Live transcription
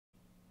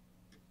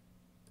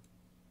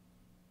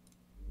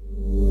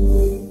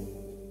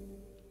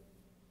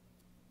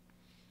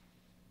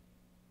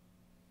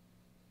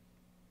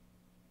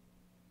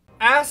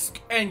Ask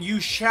and you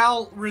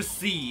shall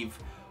receive.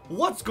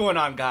 What's going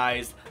on,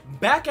 guys?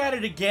 Back at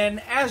it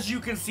again, as you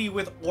can see,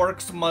 with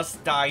Orcs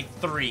Must Die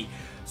 3.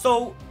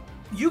 So,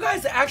 you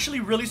guys actually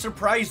really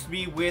surprised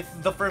me with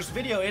the first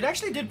video. It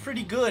actually did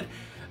pretty good,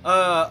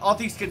 all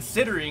things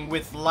considering,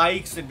 with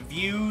likes and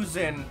views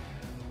and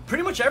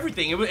pretty much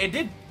everything.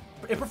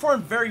 It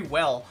performed very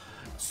well.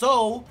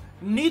 So,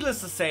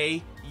 needless to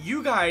say,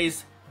 you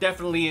guys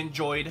definitely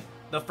enjoyed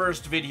the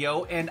first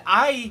video, and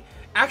I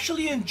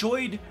actually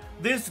enjoyed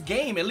this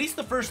game, at least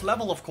the first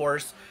level, of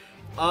course.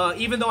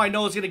 Even though I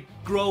know it's gonna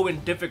grow in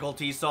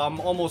difficulty, so I'm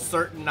almost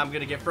certain I'm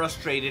gonna get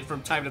frustrated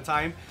from time to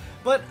time.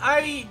 But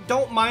I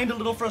don't mind a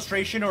little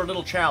frustration or a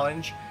little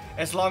challenge,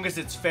 as long as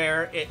it's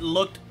fair. It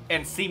looked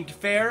and seemed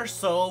fair,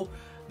 so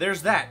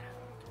there's that.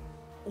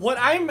 What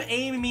I'm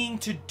aiming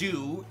to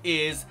do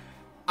is,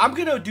 I'm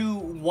gonna do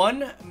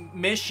one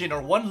mission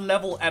or one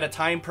level at a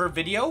time per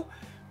video,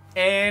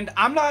 and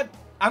I'm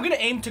gonna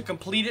aim to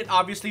complete it,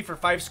 obviously, for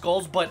 5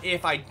 skulls, but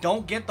if I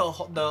don't get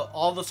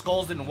all the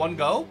skulls in one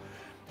go,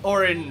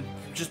 or in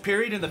just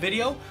period in the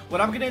video,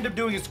 what I'm gonna end up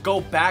doing is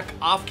go back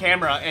off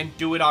camera and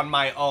do it on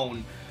my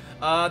own.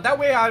 That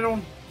way I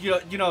don't,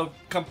 you know,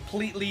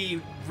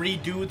 completely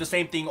redo the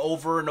same thing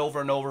over and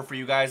over and over for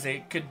you guys.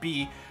 It could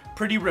be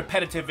pretty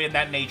repetitive in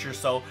that nature,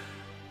 so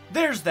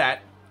there's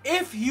that.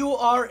 If you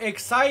are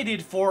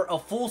excited for a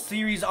full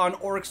series on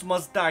Orcs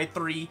Must Die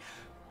 3,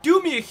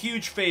 do me a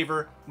huge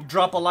favor,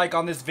 drop a like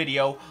on this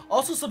video.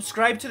 Also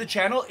subscribe to the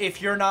channel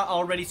if you're not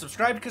already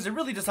subscribed, because it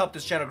really does help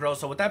this channel grow.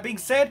 So with that being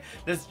said,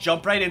 let's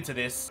jump right into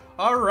this.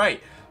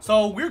 Alright,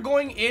 so we're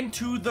going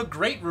into the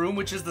Great Room,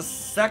 which is the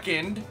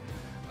second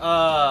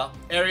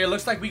area.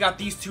 Looks like we got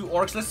these 2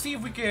 orcs. Let's see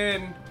if we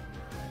can...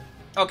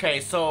 Okay,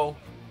 so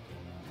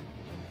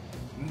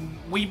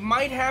we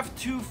might have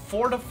to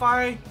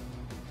fortify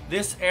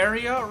this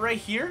area right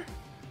here,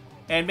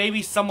 and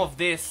maybe some of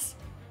this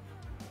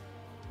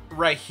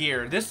right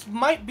here. This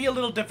might be a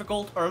little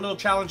difficult or a little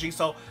challenging,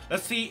 so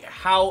let's see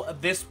how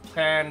this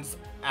plans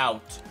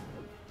out.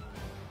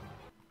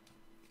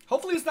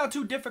 Hopefully it's not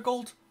too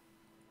difficult,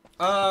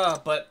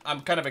 but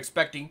I'm kind of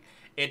expecting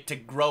it to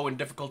grow in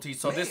difficulty.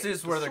 So this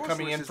is where they're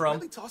coming in from.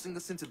 Really tossing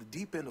us into the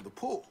deep end of the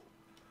pool.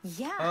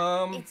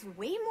 Yeah, it's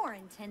way more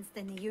intense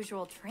than the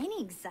usual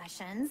training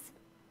sessions.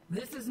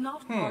 This is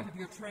not part of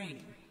your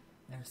training.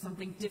 There's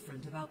something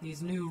different about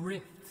these new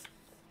rifts.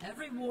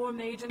 Every war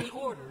mage in the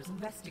Order is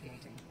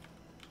investigating.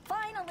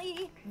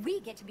 Finally, we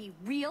get to be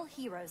real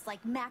heroes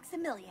like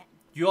Maximilian.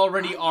 You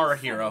already are a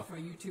hero. For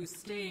you two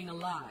staying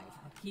alive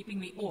and keeping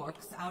the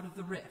Orcs out of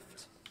the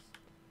rift.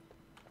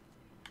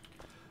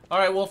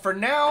 Alright, well for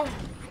now,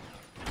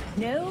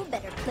 No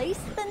better place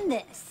than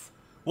this.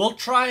 we'll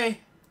try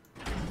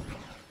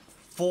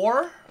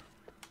 4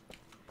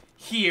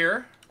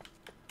 here.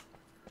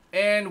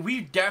 And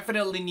we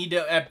definitely need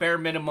to, at bare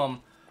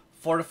minimum,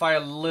 fortify a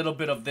little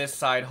bit of this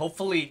side.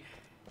 Hopefully,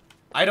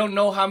 I don't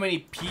know how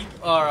many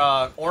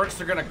orcs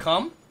are gonna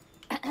come.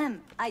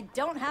 I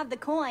don't have the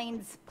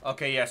coins.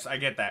 Okay, yes, I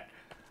get that.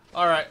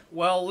 Alright,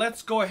 well,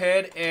 let's go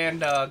ahead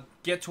and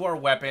get to our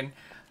weapon.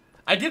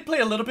 I did play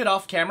a little bit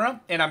off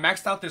camera, and I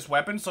maxed out this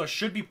weapon, so it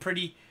should be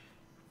pretty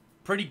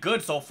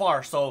good so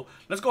far. So,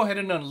 let's go ahead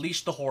and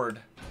unleash the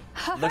horde.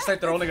 Looks like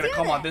they're only gonna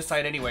come on this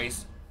side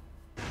anyways.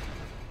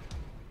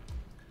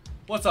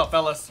 What's up,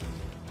 fellas?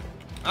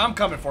 I'm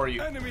coming for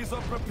you. Enemies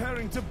are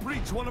preparing to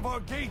breach one of our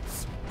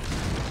gates.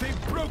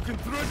 They've broken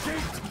through a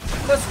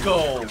gate. Let's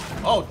go.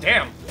 Oh,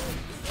 damn.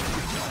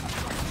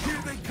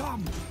 Here they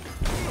come.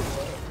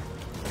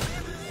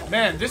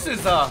 Man, this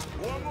is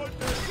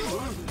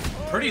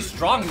pretty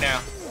strong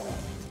now.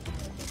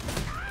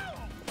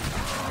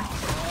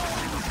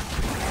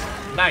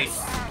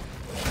 Nice.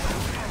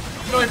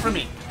 Get away from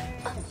me.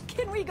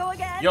 Can we go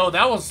again? Yo,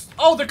 that was...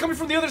 Oh, they're coming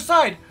from the other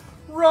side.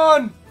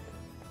 Run.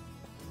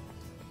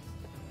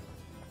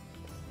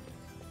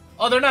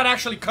 Oh, they're not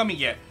actually coming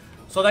yet.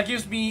 So that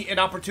gives me an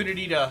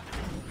opportunity to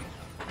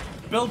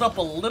build up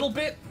a little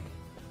bit.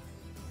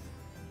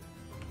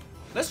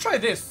 Let's try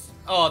this.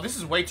 Oh, this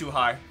is way too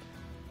high.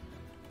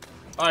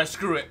 Alright,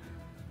 screw it.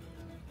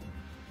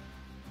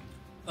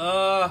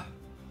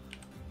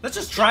 Let's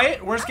just try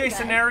it. Worst case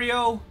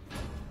scenario,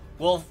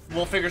 we'll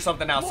figure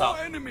something else More out.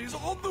 enemies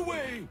on the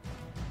way.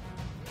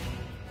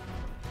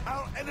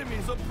 Our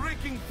enemies are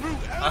breaking through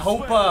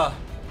elsewhere.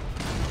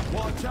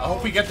 I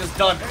hope we get this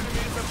done.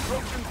 Enemies have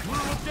broken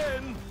through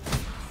again.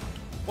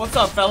 What's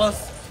up,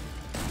 fellas?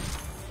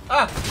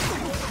 Ah!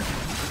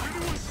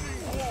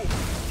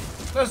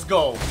 Let's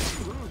go.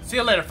 See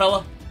you later,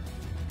 fella.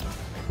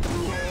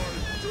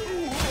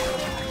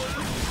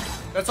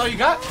 That's all you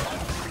got?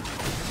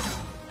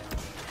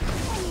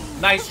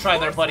 Nice try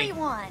there, buddy.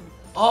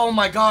 Oh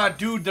my god,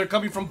 dude, they're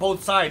coming from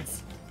both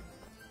sides.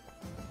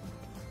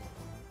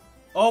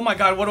 Oh my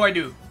god, what do I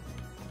do?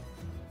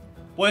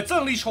 Well, it's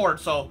Unleash Horde,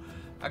 so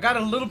I got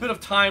a little bit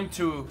of time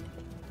to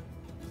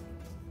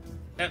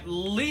at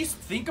least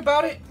think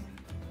about it.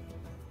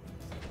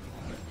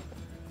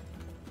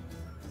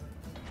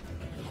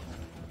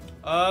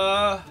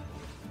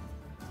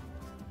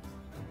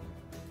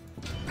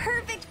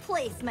 Perfect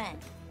placement.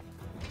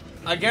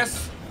 I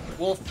guess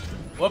we'll...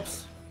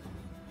 Whoops.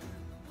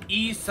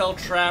 E cell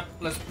trap.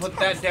 Let's put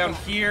that down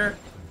here.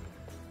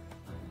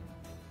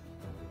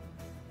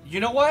 You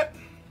know what?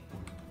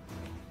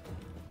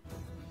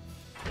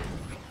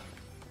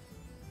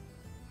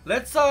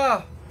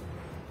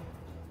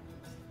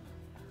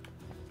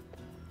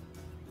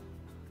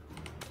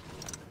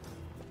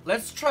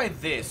 Let's try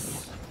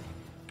this.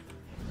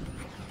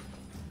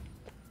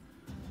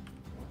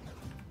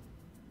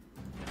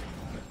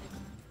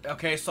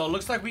 Okay, so it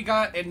looks like we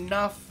got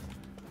enough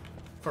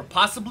for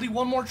possibly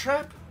one more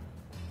trap.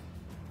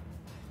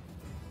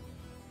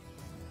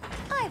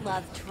 I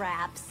love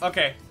traps.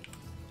 Okay.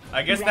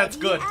 I guess that's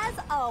good. As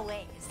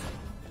always.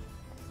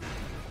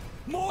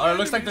 It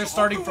looks like they're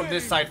starting from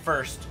this side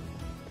first.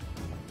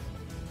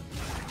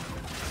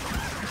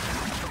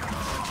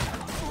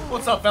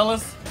 What's up,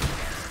 fellas?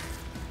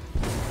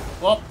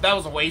 Well, that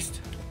was a waste.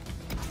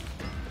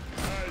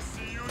 I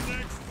see you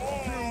next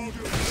fall.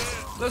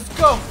 Let's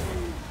go.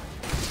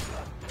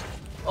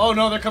 Oh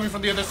no, they're coming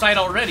from the other side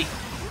already.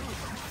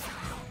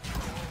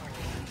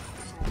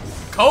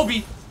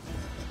 Kobe.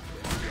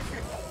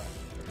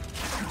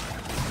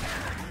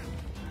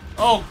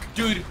 Oh,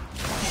 dude.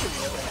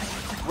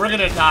 We're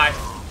gonna die.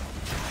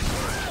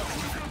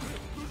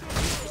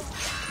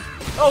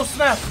 Oh,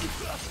 snap.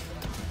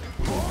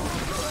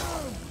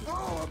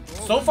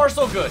 So far,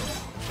 so good.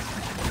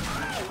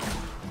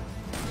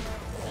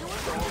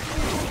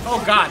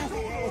 Oh, God.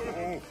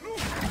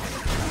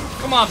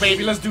 Come on,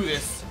 baby. Let's do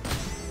this.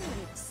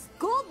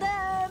 School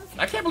them.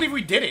 I can't believe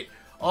we did it.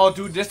 Oh,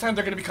 dude. This time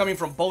they're going to be coming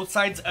from both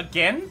sides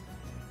again?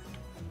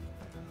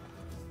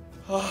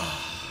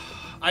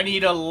 I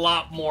need a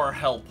lot more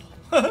help.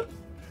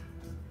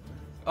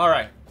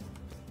 Alright.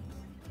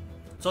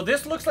 So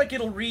this looks like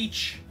it'll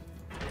reach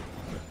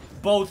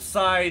both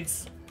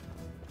sides.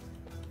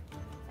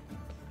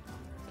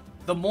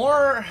 The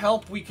more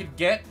help we could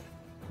get,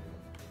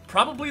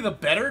 probably the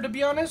better, to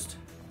be honest.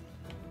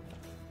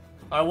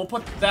 Alright, we'll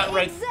put that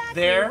right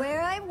there.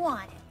 Where I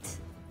want it.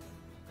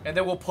 And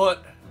then we'll put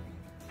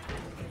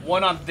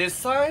one on this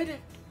side.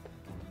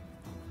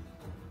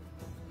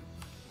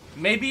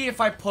 Maybe if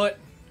I put...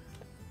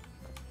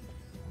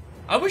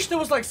 I wish there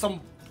was like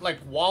some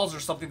walls or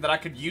something that I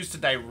could use to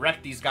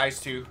direct these guys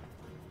to.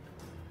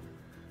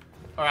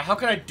 Alright, how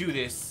can I do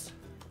this?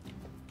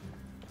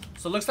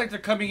 So it looks like they're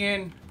coming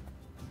in.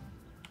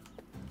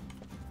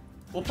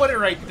 We'll put it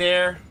right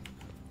there.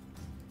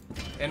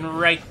 And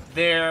right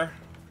there.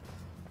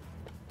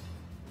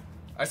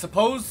 I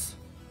suppose.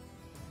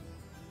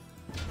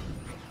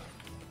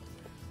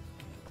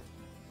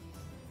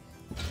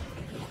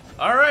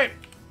 Alright.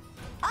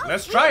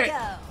 Let's try it.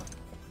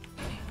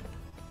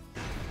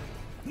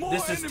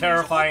 This is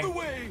terrifying.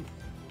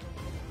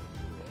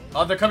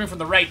 Oh, they're coming from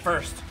the right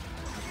first.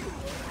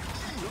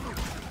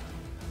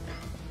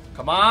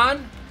 Come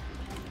on.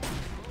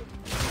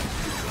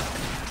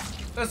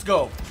 Let's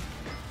go.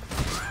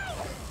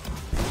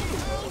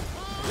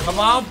 Come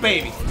on,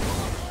 baby.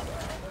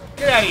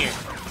 Get out of here.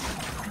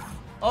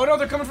 Oh, no,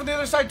 they're coming from the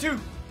other side, too.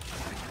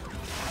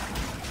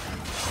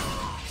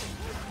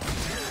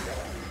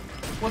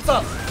 What's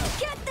up?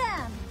 Get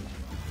them.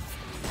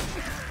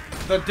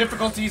 The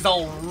difficulty's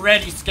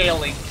already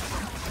scaling.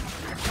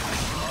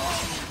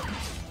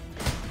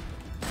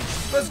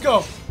 Let's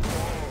go.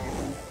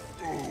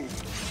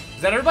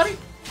 Is that everybody?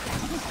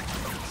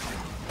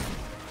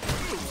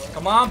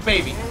 Come on,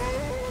 baby.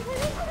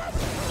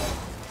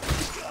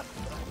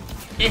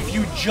 If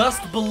you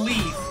just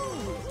believe,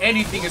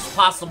 anything is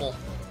possible.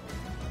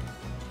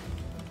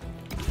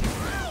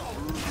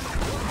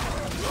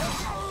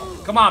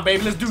 Come on,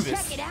 baby, let's do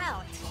this. Check it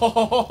out. Ho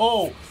ho ho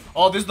ho!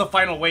 Oh, this is the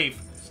final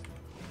wave.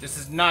 This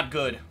is not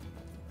good.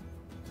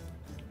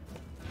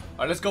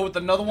 Alright, let's go with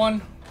another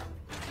one.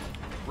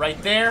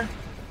 Right there.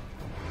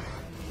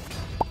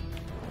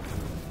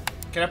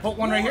 Can I put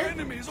one right here?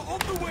 Enemies on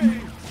the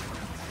way.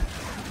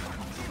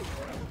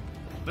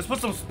 Let's put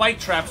some spike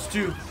traps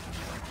too.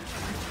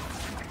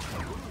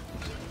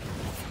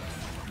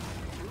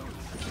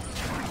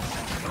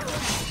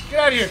 Get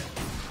out of here.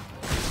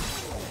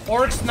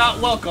 Orcs not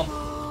welcome.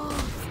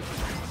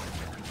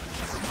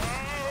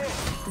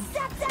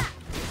 Zap, zap.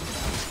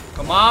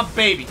 Come on,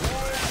 baby.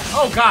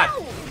 Oh, God.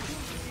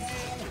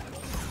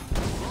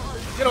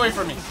 Get away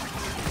from me.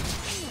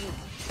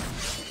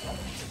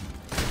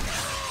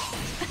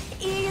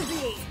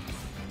 Easy.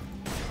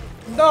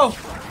 No.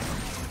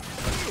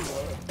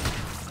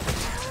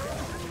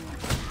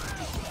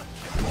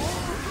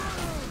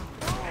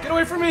 Get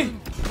away from me.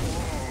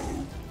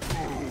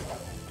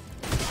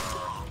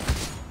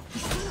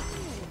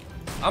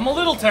 I'm a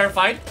little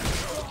terrified.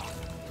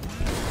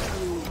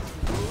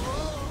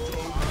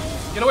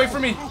 Get away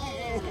from me.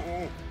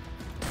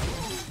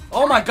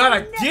 Oh my God,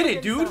 I did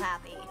it, dude. So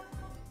happy.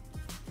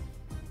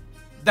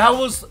 That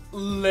was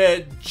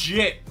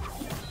legit.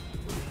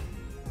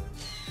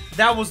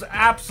 That was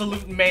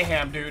absolute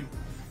mayhem, dude.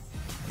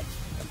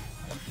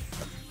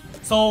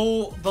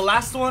 So, the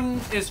last one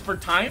is for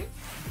time.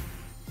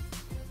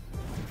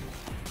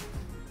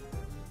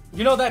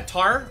 You know, that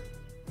tar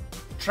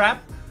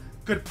trap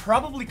could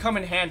probably come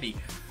in handy.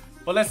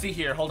 But let's see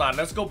here. Hold on.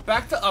 Let's go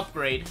back to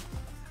upgrade.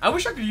 I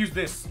wish I could use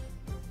this.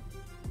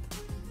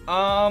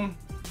 Let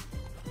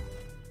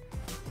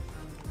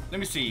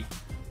me see.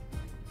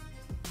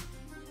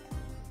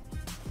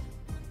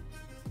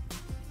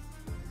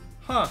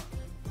 Huh.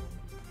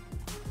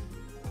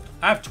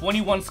 I have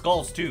 21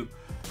 skulls too.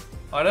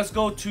 Alright, let's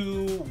go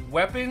to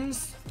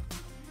weapons.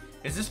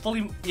 Is this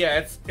fully?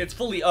 Yeah, it's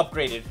fully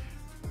upgraded.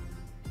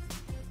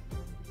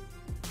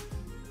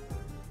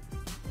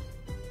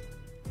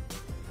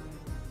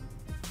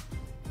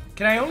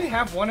 Can I only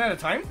have one at a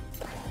time?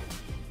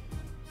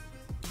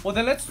 Well,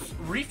 then let's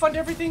refund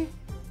everything.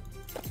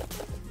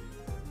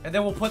 And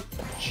then we'll put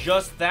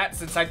just that,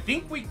 since I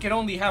think we can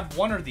only have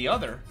one or the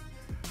other.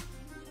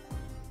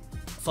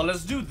 So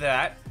let's do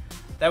that.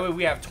 That way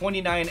we have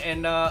 29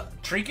 and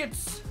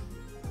trinkets.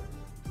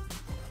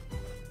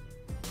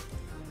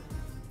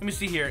 Let me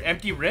see here.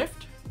 Empty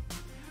rift.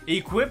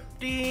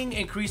 Equipping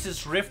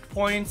increases rift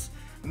points,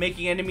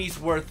 making enemies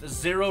worth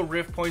 0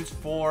 rift points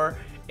for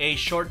a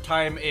short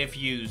time if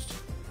used.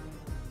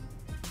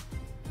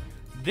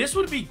 This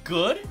would be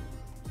good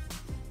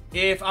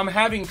if I'm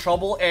having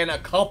trouble and a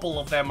couple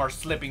of them are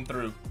slipping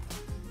through.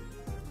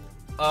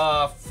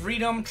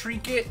 Freedom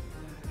trinket.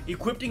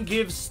 Equipping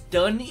gives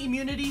stun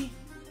immunity,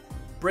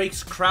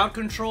 breaks crowd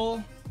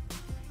control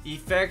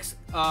effects,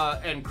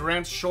 and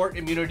grants short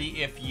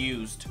immunity if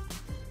used.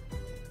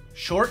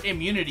 Short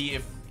immunity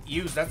if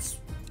used, that's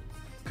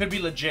could be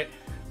legit.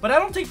 But I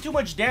don't take too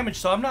much damage,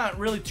 so I'm not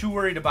really too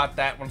worried about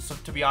that one, so,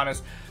 to be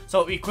honest.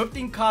 So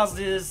equipping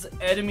causes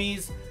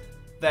enemies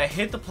that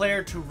hit the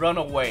player to run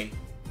away.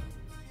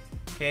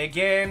 Okay,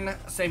 again,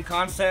 same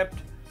concept.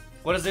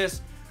 What is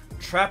this?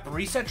 Trap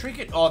reset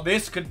trinket? Oh,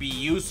 this could be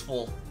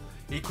useful.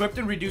 Equipped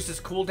and reduces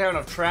cooldown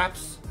of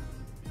traps.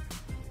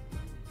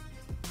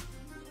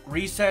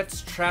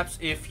 Resets traps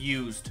if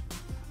used.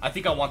 I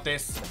think I want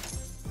this.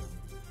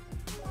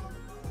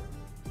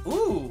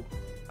 Ooh,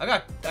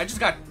 I just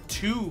got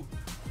 2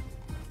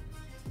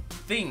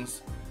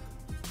 things.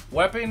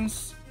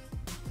 Weapons.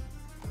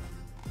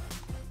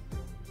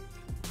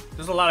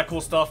 There's a lot of cool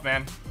stuff,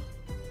 man.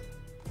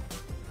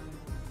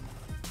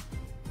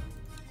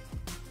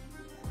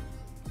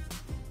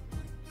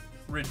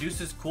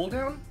 Reduces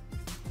cooldown?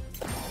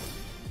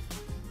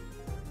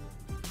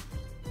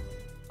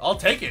 I'll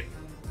take it.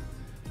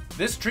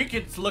 This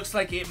trinket looks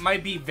like it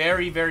might be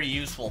very, very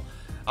useful.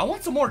 I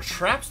want some more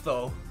traps,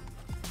 though.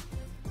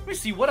 Let me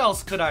see, what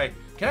else could I...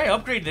 Can I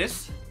upgrade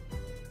this?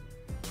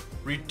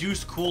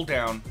 Reduce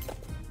cooldown.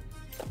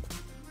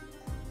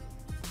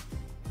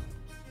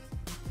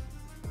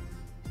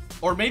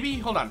 Or maybe,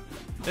 hold on.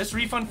 Let's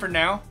refund for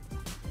now.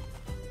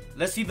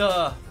 Let's see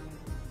the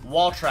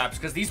wall traps,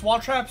 because these wall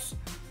traps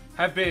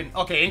have been...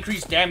 Okay,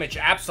 increased damage,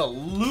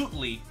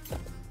 absolutely.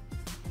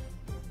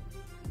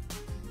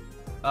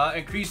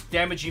 Increased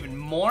damage even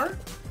more.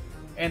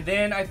 And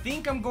then I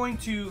think I'm going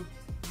to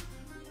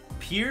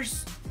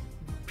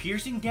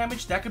piercing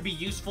damage. That could be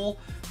useful.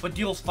 But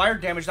deals fire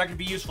damage. That could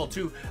be useful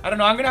too. I don't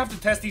know. I'm going to have to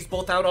test these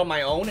both out on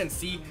my own and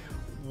see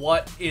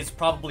what is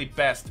probably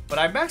best. But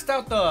I maxed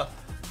out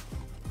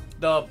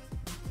the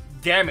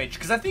damage,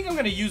 because I think I'm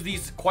going to use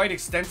these quite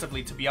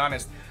extensively, to be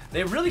honest.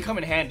 They really come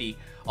in handy.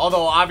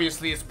 Although,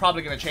 obviously, it's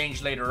probably going to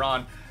change later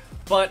on.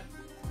 But,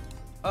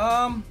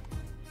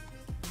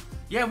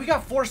 yeah, we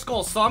got 4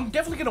 skulls, so I'm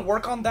definitely going to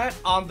work on that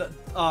on the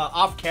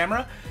off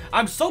camera.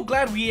 I'm so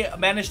glad we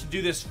managed to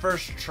do this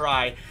first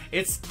try.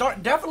 It's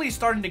definitely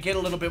starting to get a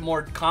little bit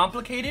more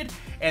complicated,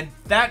 and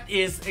that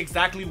is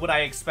exactly what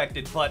I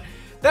expected. But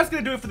that's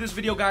going to do it for this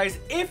video, guys.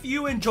 If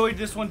you enjoyed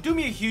this one, do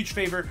me a huge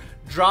favor.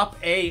 Drop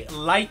a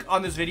like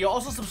on this video.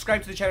 Also,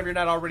 subscribe to the channel if you're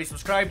not already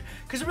subscribed,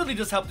 because it really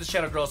does help this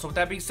channel grow. So with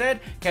that being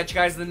said, catch you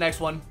guys in the next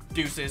one.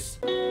 Deuces.